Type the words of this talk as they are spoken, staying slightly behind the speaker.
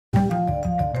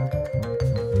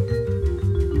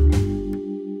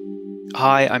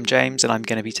Hi, I'm James and I'm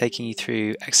going to be taking you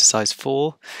through exercise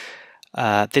 4.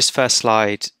 This first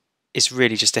slide is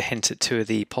really just a hint at 2 of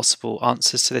the possible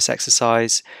answers to this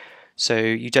exercise, so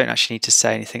you don't actually need to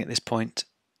say anything at this point.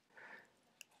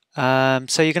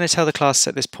 So you're going to tell the class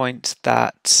at this point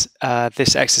that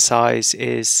this exercise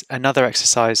is another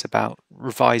exercise about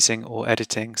revising or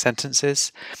editing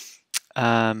sentences,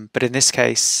 but in this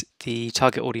case the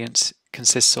target audience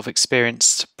consists of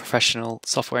experienced professional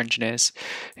software engineers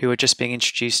who are just being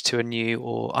introduced to a new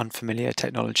or unfamiliar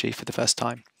technology for the first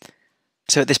time.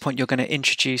 So at this point you're going to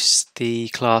introduce the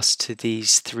class to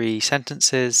these 3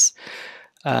 sentences,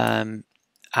 and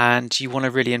you want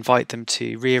to really invite them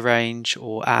to rearrange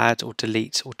or add or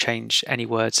delete or change any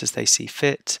words as they see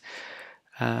fit.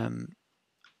 And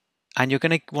you're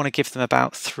going to want to give them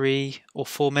about 3 or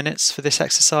 4 minutes for this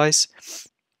exercise,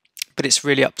 but it's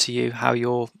really up to you how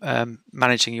you're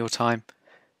managing your time.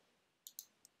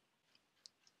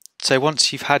 So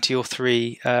once you've had your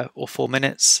 3 or 4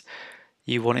 minutes,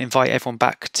 you want to invite everyone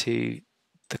back to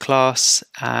the class,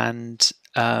 and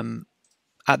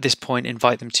at this point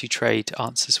invite them to trade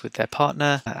answers with their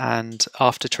partner, and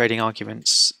after trading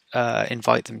arguments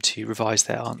invite them to revise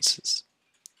their answers.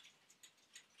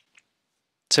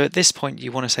 So at this point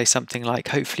you want to say something like,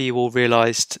 hopefully you all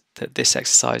realised that this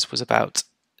exercise was about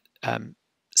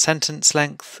sentence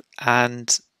length,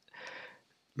 and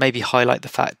maybe highlight the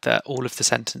fact that all of the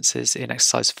sentences in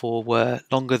exercise 4 were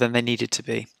longer than they needed to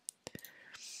be.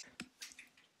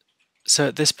 So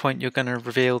at this point you're going to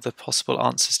reveal the possible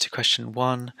answers to question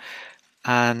 1,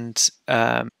 and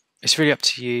it's really up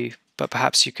to you, but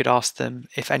perhaps you could ask them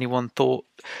if anyone thought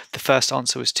the first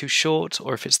answer was too short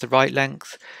or if it's the right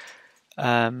length.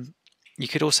 You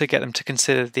could also get them to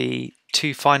consider the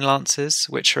 2 final answers,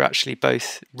 which are actually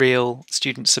both real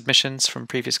student submissions from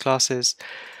previous classes,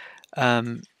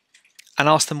 and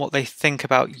ask them what they think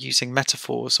about using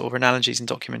metaphors or analogies in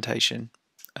documentation.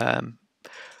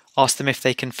 Ask them if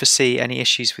they can foresee any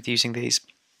issues with using these.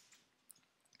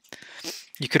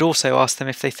 You could also ask them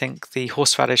if they think the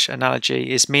horseradish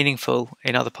analogy is meaningful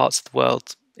in other parts of the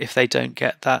world if they don't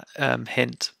get that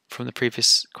hint from the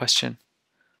previous question.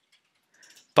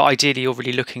 But ideally you're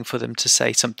really looking for them to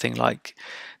say something like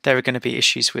there are going to be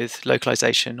issues with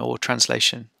localization or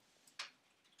translation.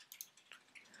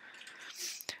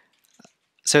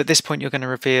 So at this point you're going to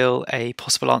reveal a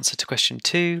possible answer to question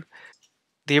 2.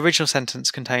 The original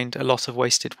sentence contained a lot of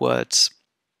wasted words.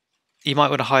 You might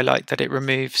want to highlight that it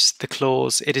removes the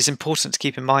clause, "It is important to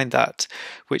keep in mind that,"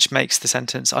 which makes the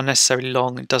sentence unnecessarily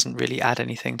long and doesn't really add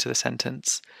anything to the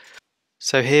sentence.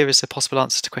 So here is a possible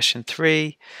answer to question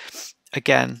 3.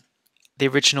 Again, the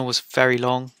original was very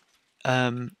long,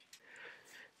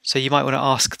 so you might want to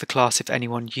ask the class if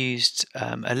anyone used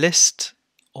a list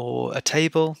or a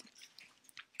table,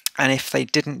 and if they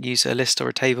didn't use a list or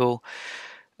a table,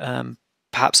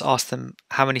 perhaps ask them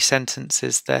how many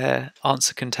sentences their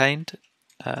answer contained.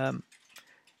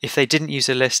 If they didn't use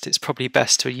a list, it's probably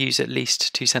best to use at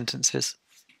least 2 sentences.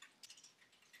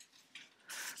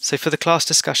 So for the class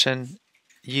discussion,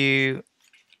 you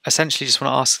essentially just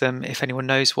want to ask them if anyone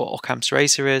knows what Occam's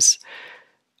razor is,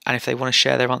 and if they want to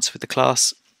share their answer with the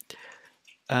class.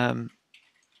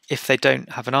 If they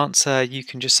don't have an answer, you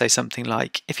can just say something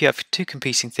like, if you have 2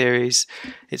 competing theories,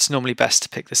 it's normally best to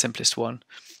pick the simplest one.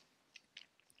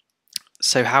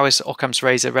 So how is Occam's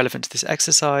razor relevant to this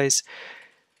exercise?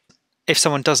 If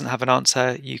someone doesn't have an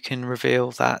answer, you can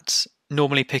reveal that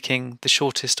normally picking the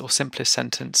shortest or simplest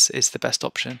sentence is the best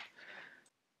option.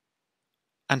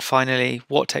 And finally,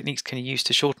 what techniques can you use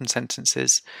to shorten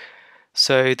sentences?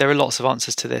 So there are lots of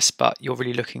answers to this, but you're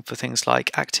really looking for things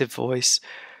like active voice,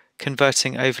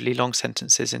 converting overly long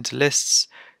sentences into lists,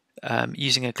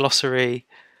 using a glossary,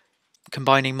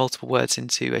 combining multiple words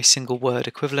into a single word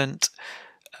equivalent,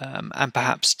 and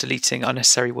perhaps deleting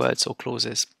unnecessary words or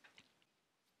clauses.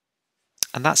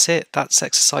 And that's it. That's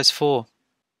exercise 4.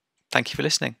 Thank you for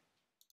listening.